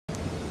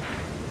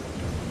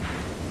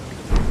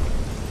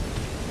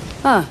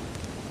Ah,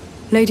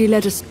 Lady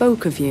Leda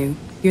spoke of you.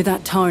 You're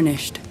that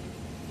tarnished.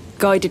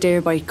 Guided here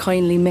by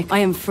kindly Mick. I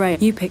am Freya.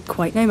 You pick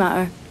quite no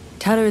matter.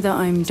 Tell her that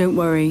I'm... Don't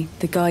worry,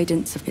 the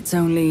guidance of it's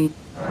only...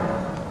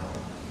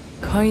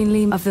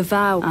 Kindly of the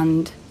vow,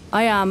 and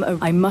I am a...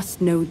 I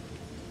must know...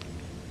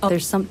 Oh,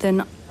 there's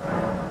something...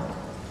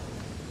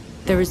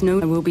 There is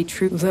no... I will be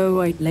true, though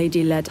I...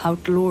 Lady Leda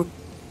outlaw...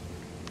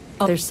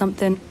 Oh, there's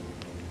something...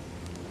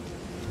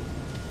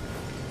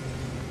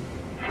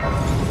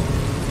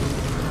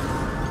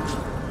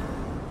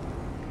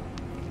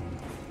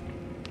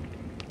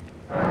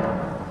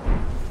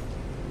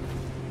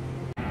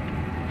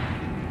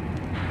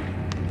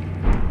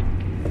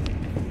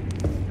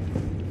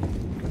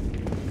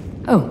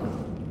 Oh,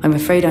 I'm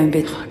afraid I'm a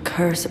bit...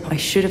 Curse, I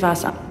should have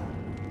asked...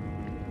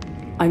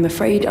 I'm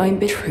afraid I'm a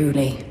bit...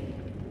 Truly.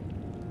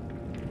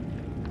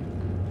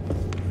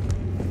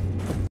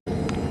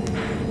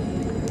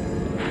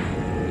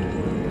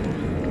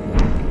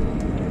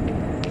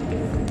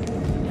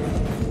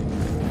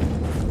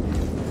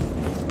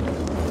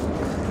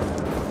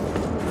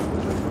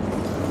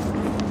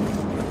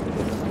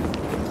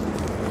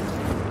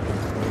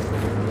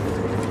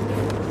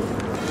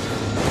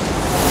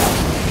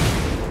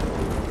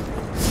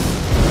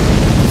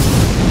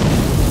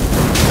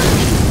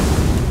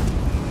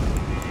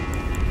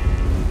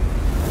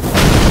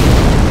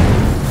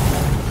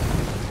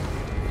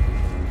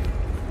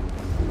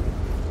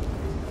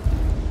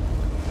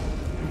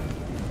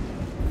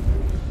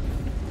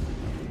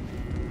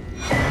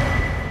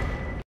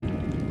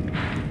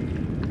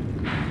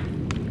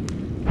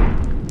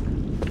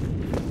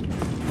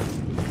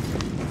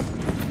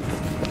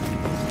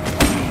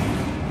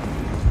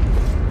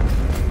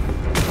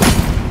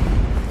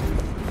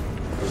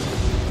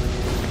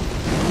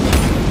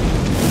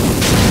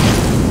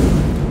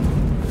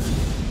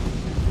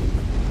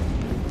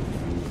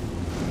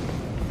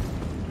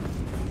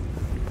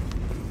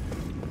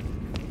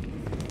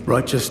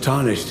 Righteous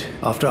tarnished.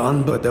 After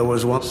Unbut there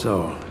was one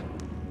so.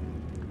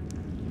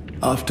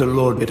 After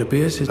Lord, it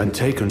appears he's been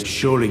taken.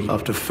 Surely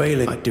after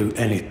failing, I'd do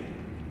anything.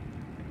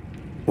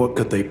 What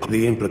could they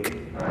the implicate?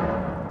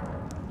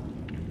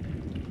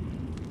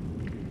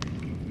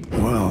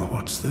 Well,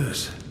 what's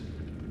this?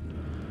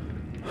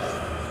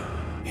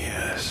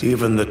 Yes,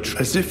 even the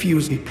as if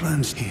he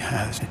plans he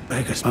has. It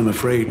beggars. I'm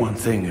afraid one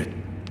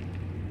thing.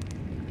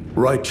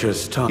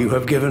 Righteous time you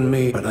have given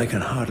me, but I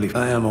can hardly.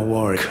 I am a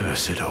warrior.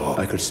 Curse it all.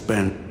 I could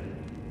spend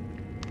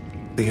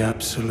the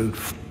absolute.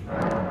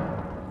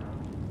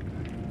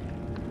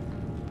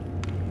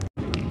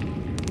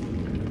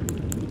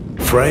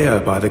 Freya,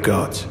 by the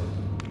gods.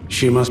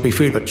 She must be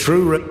feeling a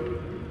true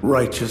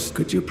righteous.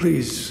 Could you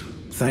please?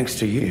 Thanks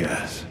to you.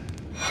 Yes.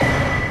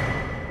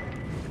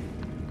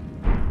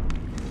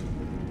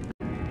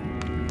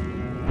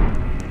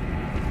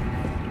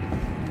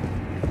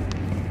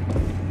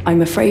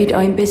 I'm afraid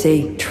I'm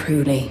busy,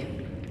 truly.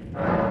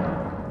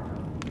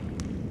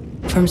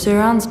 From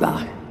Sir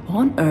Ansbach. What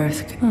on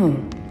earth? Oh,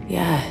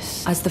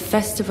 yes. As the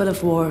Festival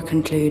of War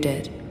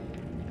concluded,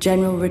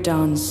 General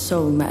Radahn's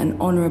soul met an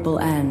honorable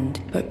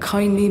end, but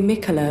kindly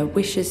Mikola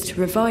wishes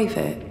to revive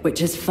it, which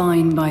is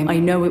fine by me. I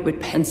know it would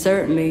be, and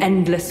certainly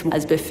endless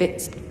as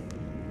befits.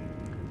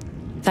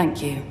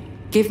 Thank you.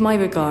 Give my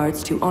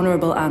regards to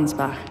Honorable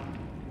Ansbach.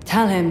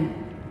 Tell him,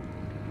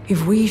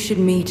 if we should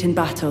meet in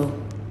battle,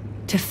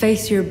 to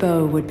face your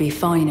bow would be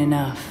fine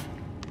enough.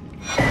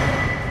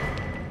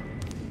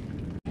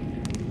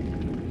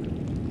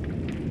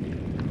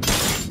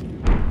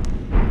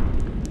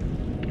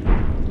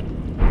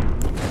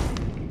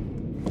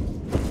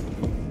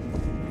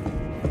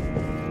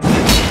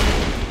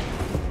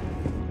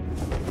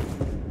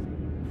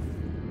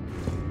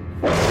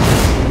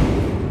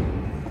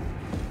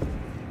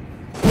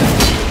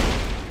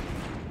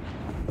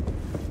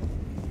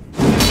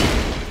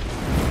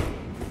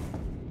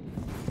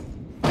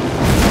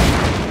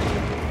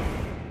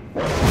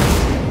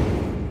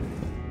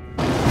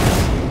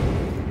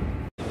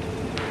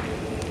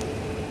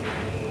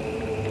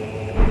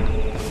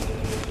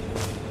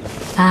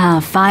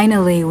 Ah,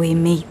 finally we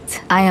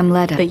meet. I am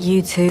Leda, but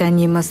you too. Then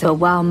you must. But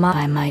while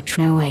I might.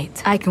 No,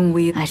 wait. I can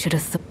weave. I should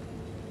have thought.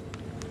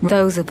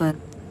 Those of us.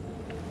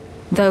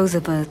 Those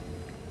of us.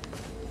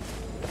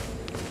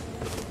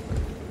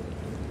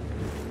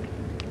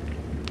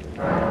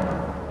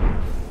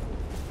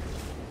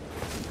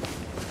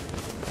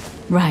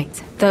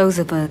 Right. Those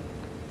of us.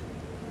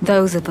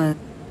 Those of us.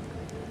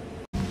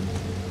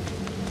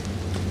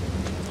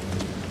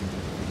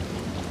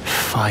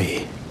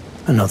 Fie.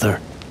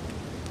 Another.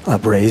 A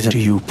brazen to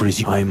you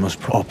presume I must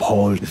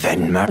uphold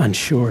then and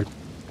sure.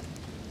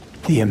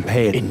 The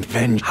impaled in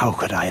venge. How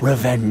could I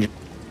revenge?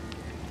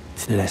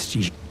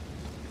 Celestia.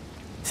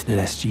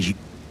 Celestia.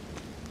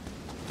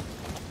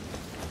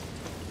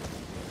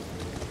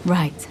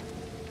 Right.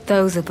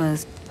 Those of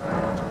us.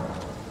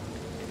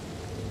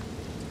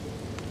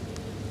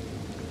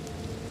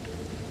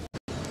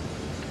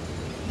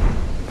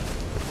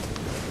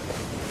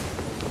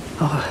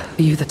 Oh,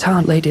 are you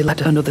the Lady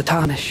Leda, another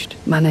tarnished?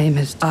 My name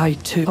is I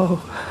too.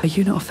 Oh, are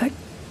you not affected?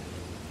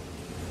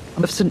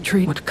 of St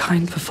Trina would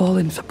kind for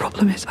falling. The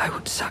problem is, I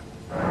would sack.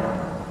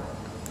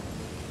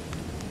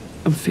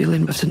 I'm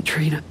feeling of St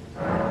Trina.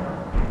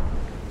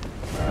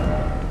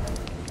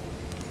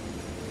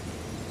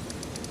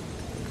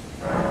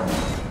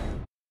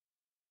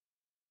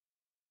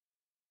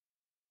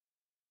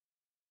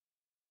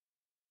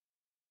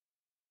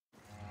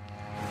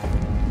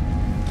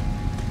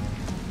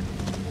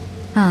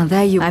 Ah,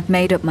 there you. I've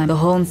made up my the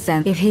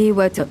Hornsent. If he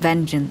were to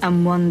vengeance,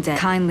 and one day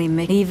kindly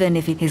me, even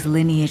if his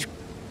lineage.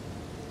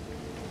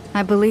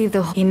 I believe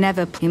he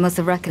never. He must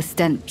have wrecked a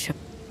stench.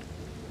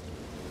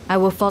 I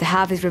will fall to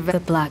have his river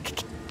black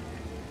key.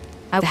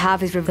 I will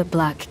have his river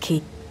black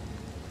key.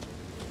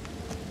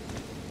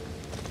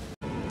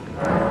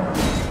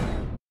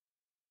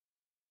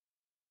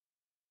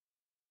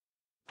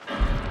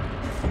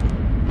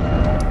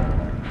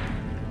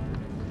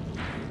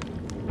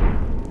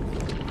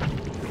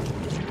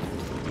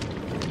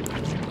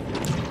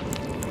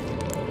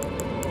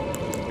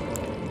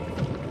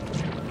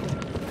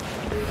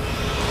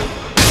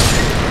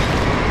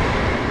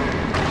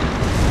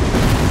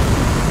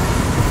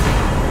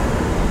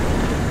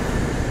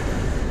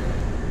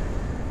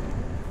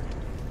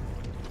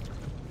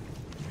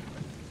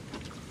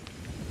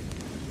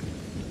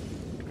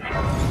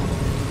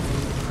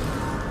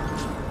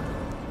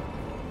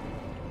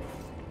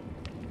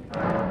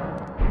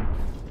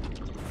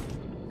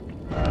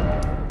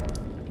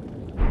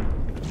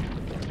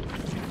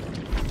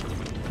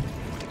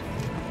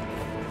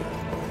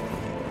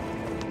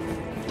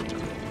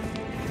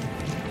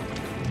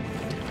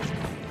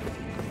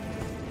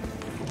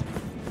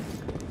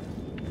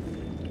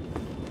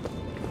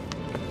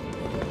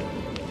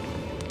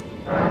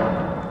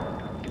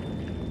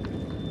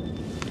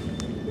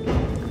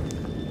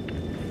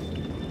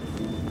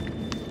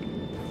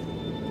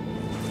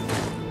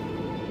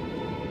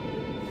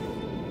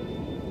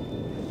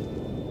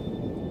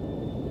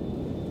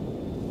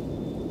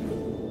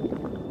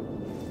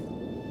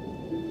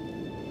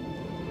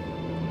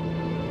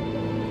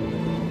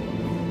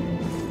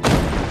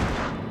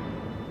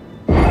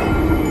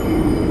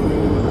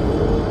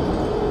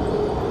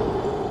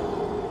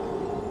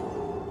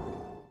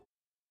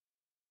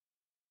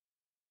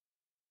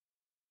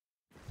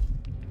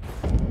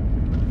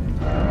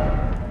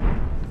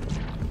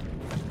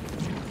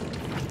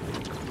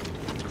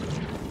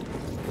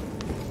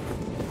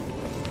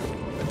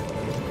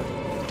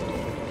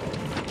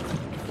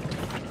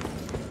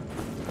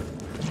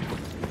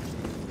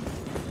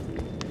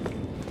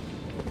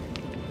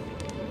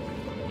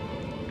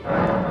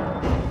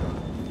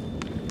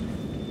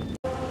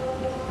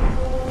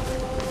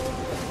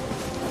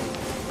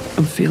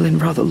 I'm feeling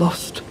rather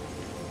lost.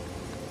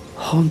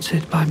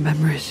 Haunted by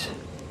memories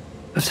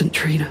of St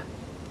Trina.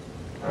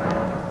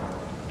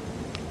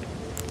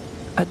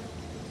 Are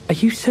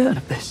you certain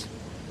of this?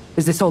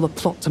 Is this all a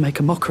plot to make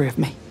a mockery of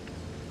me?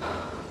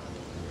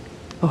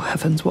 Oh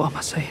heavens, what am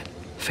I saying?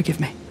 Forgive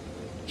me.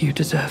 You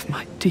deserve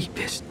my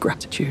deepest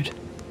gratitude.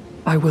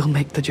 I will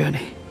make the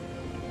journey.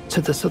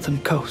 To the southern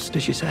coast,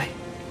 as you say.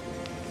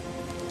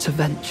 To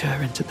venture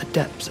into the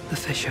depths of the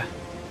fissure.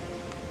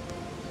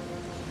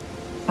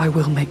 I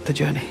will make the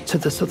journey to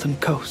the southern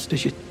coast,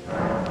 as you...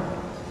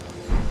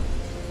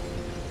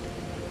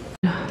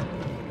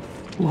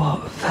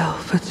 What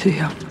velvety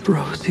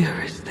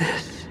ambrosia is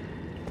this?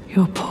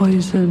 Your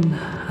poison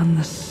and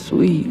the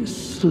sweet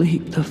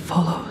sleep that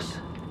follows.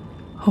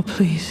 Oh,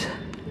 please,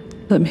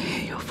 let me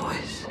hear your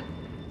voice.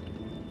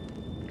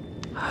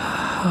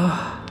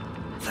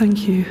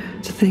 Thank you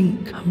to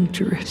think I'm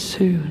drift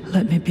soon.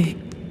 Let me be.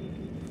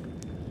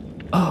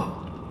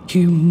 Oh,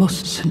 you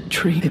must, St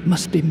Trina. It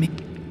must be me.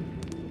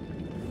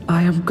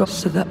 I am God,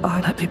 so that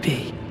I let me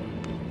be.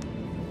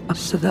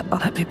 So that I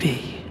let me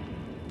be.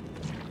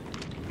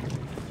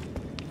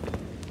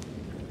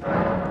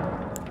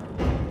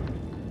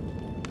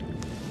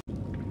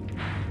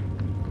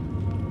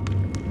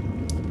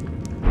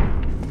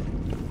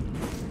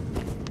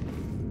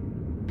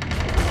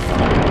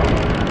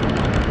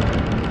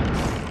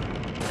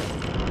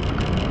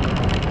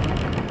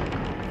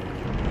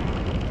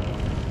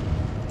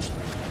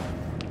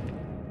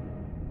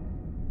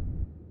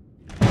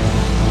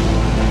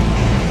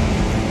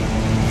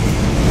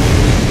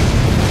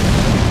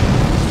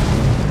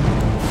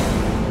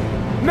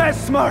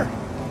 Messmer,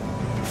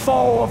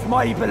 foe of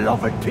my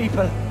beloved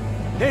people,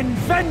 in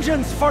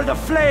vengeance for the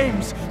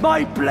flames,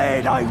 my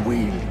blade I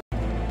wield.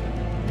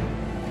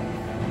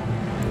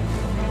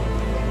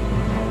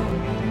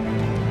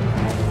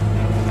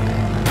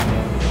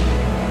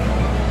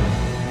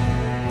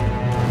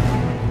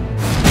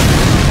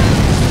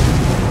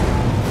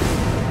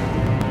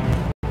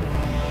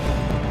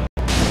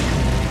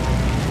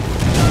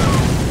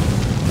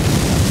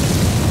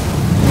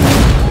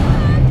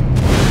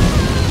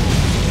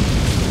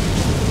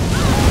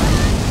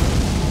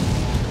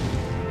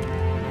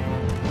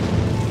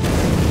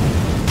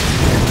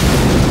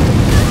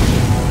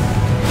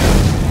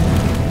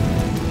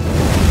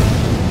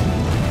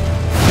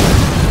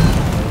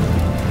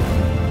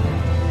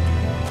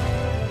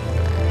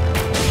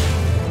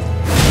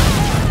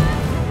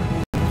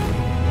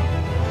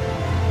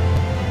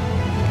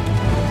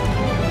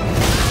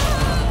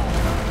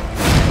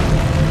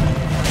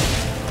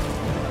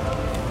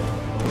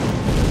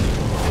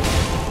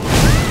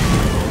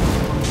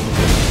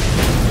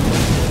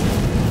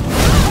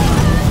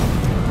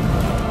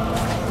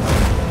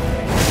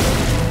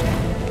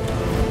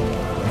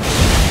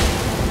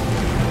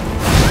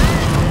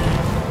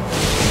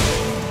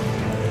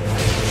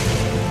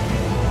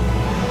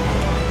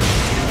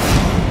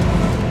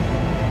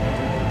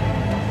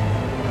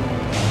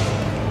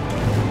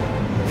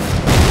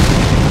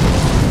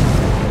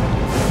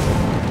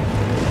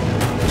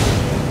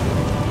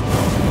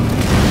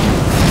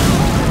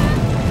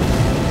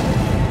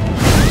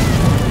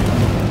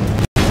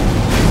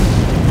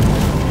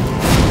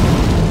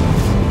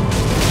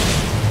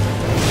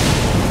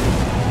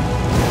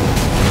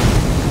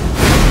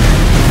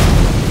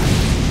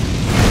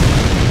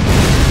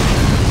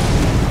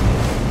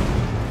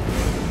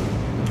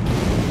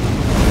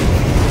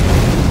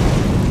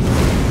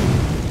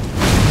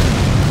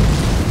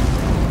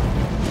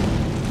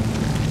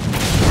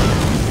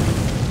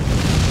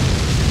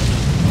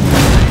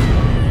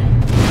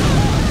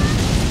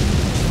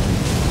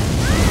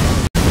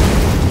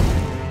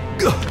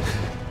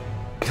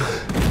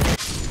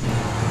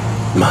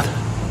 Mother.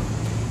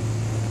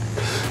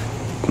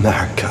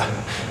 Marika.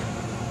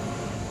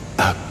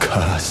 A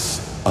curse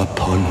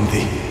upon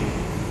thee.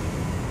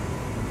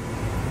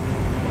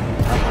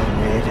 Have I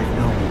made it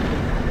known?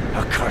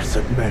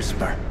 Accursed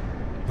Messmer.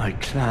 My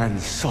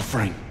clan's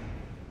suffering.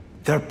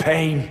 Their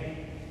pain.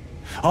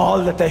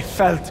 All that they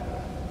felt.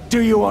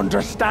 Do you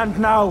understand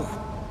now?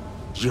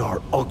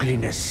 Your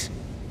ugliness.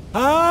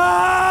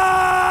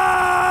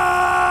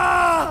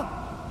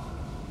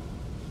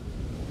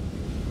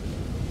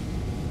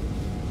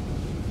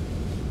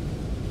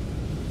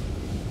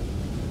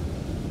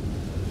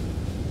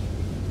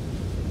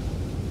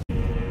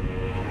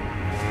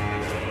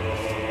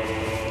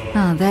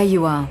 Ah, there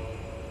you are.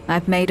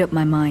 I've made up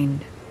my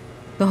mind.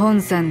 The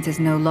Hornsent is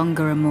no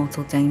longer a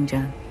mortal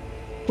danger.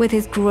 With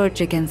his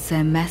grudge against Sir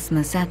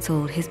Messmer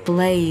settled, his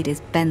blade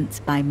is bent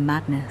by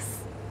madness.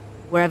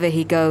 Wherever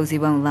he goes, he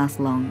won't last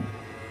long.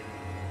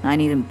 I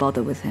needn't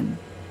bother with him.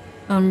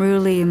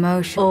 Unruly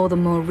emotion, all the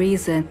more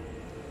reason.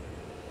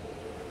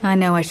 I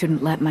know I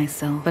shouldn't let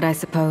myself, but I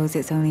suppose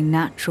it's only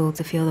natural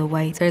to feel the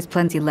weight. There's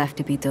plenty left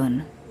to be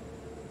done.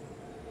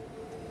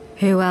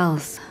 Who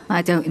else?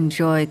 I don't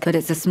enjoy, but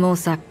it's a small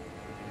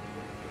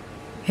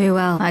Who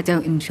else? I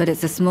don't enjoy, but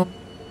it's a small...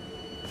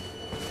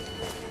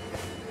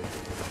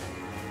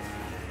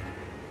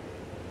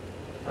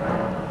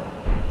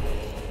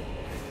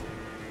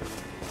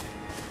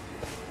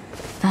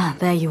 Ah,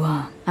 there you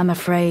are. I'm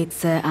afraid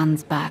Sir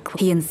Ansbach.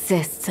 He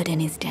insists that in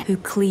his death, he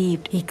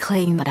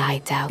claimed, but I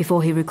doubt.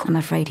 Before he I'm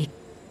afraid he...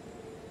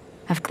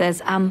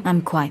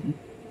 I'm quite...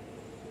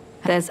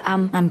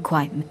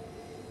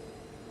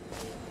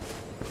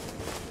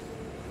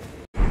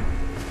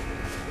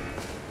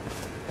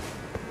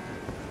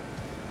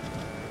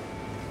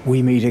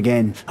 We meet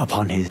again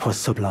upon his was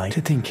sublime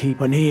to think he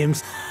when he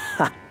himself.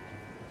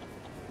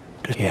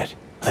 Yet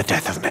the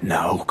death of me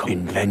now come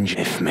in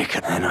vengeance if make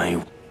it, and I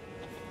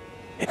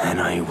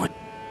would.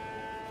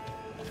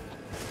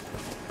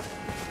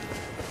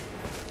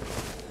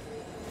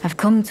 I've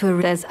come to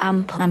a there's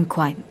ample. I'm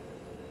quite.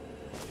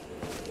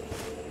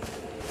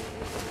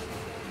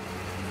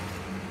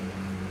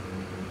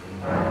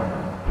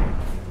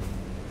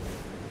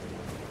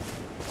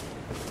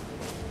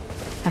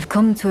 I've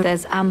come to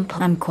there's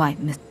ample. I'm quite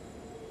mis.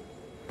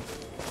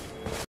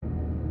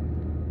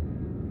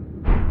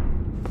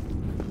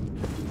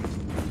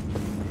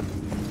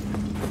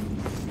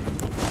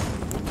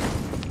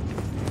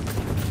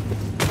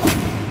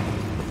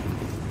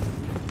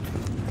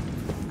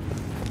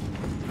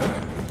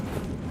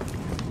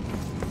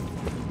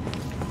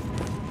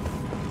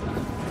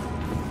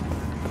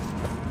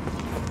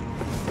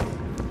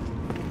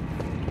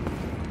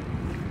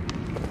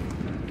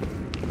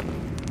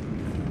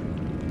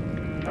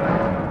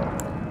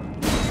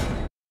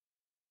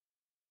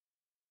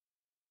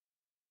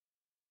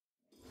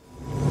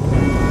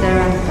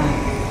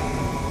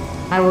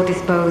 I will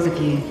dispose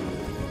of you.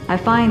 I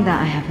find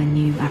that I have a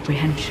new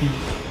apprehension.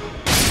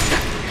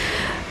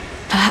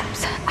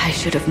 Perhaps I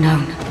should have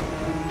known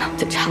not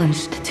to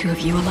challenge the two of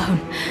you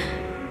alone.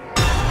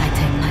 I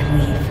take my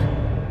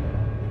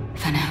leave.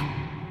 For now.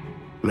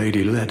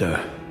 Lady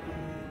Leda,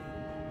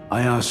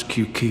 I ask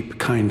you keep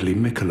kindly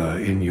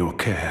Mikola in your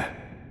care.